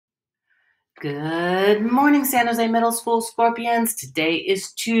Good morning, San Jose Middle School Scorpions. Today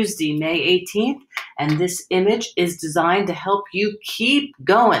is Tuesday, May 18th, and this image is designed to help you keep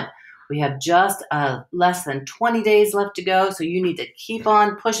going. We have just less than 20 days left to go, so you need to keep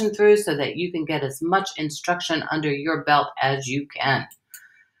on pushing through so that you can get as much instruction under your belt as you can.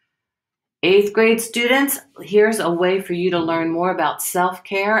 8th grade students, here's a way for you to learn more about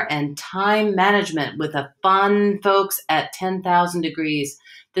self-care and time management with a fun folks at 10,000 degrees.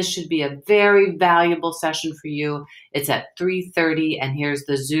 This should be a very valuable session for you. It's at 3:30, and here's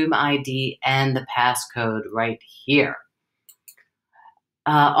the Zoom ID and the passcode right here.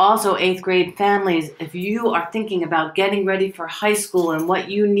 Also, 8th grade families, if you are thinking about getting ready for high school and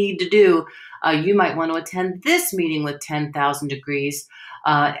what you need to do, you might want to attend this meeting with 10,000 degrees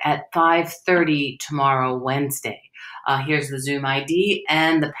at 5:30 tomorrow, Wednesday. Here's the Zoom ID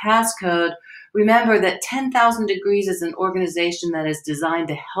and the passcode. Remember that 10,000 Degrees is an organization that is designed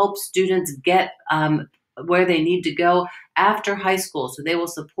to help students get where they need to go after high school. So they will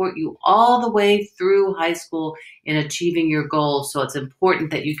support you all the way through high school in achieving your goals. So it's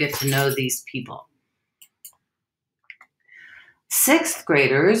important that you get to know these people. 6th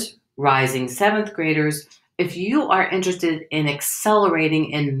graders, rising 7th graders, if you are interested in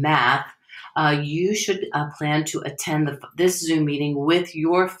accelerating in math, you should plan to attend this Zoom meeting with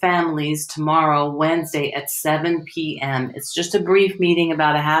your families tomorrow, Wednesday at 7 p.m. It's just a brief meeting,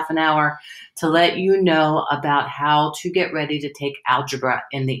 about a half an hour, to let you know about how to get ready to take algebra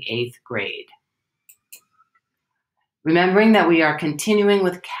in the 8th grade. Remembering that we are continuing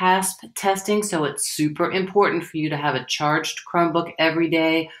with CASP testing, so it's super important for you to have a charged Chromebook every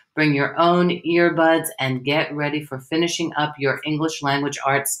day, bring your own earbuds, and get ready for finishing up your English language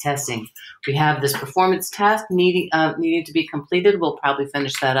arts testing. We have this performance task needing to be completed. We'll probably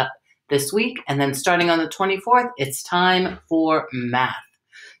finish that up this week. And then starting on the 24th, it's time for math.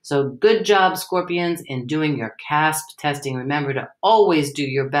 So good job, Scorpions, in doing your CASP testing. Remember to always do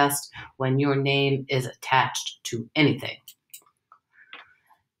your best when your name is attached to anything.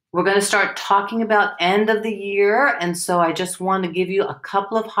 We're going to start talking about end of the year, and so I just want to give you a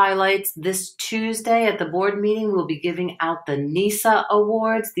couple of highlights. This Tuesday at the board meeting, we'll be giving out the NISA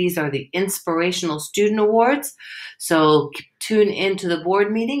Awards. These are the Inspirational Student Awards. So tune into the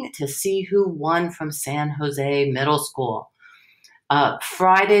board meeting to see who won from San Jose Middle School.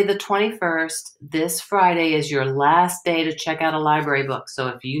 Friday the 21st, this Friday is your last day to check out a library book. So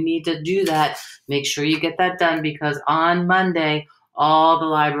if you need to do that, make sure you get that done, because on Monday, all the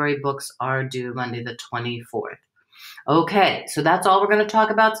library books are due Monday the 24th. Okay, so that's all we're going to talk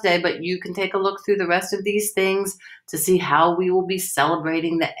about today, but you can take a look through the rest of these things to see how we will be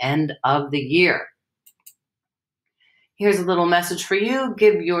celebrating the end of the year. Here's a little message for you.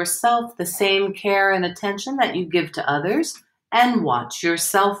 Give yourself the same care and attention that you give to others, and watch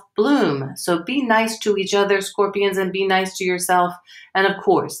yourself bloom. So be nice to each other, Scorpions, and be nice to yourself. And of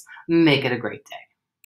course, make it a great day.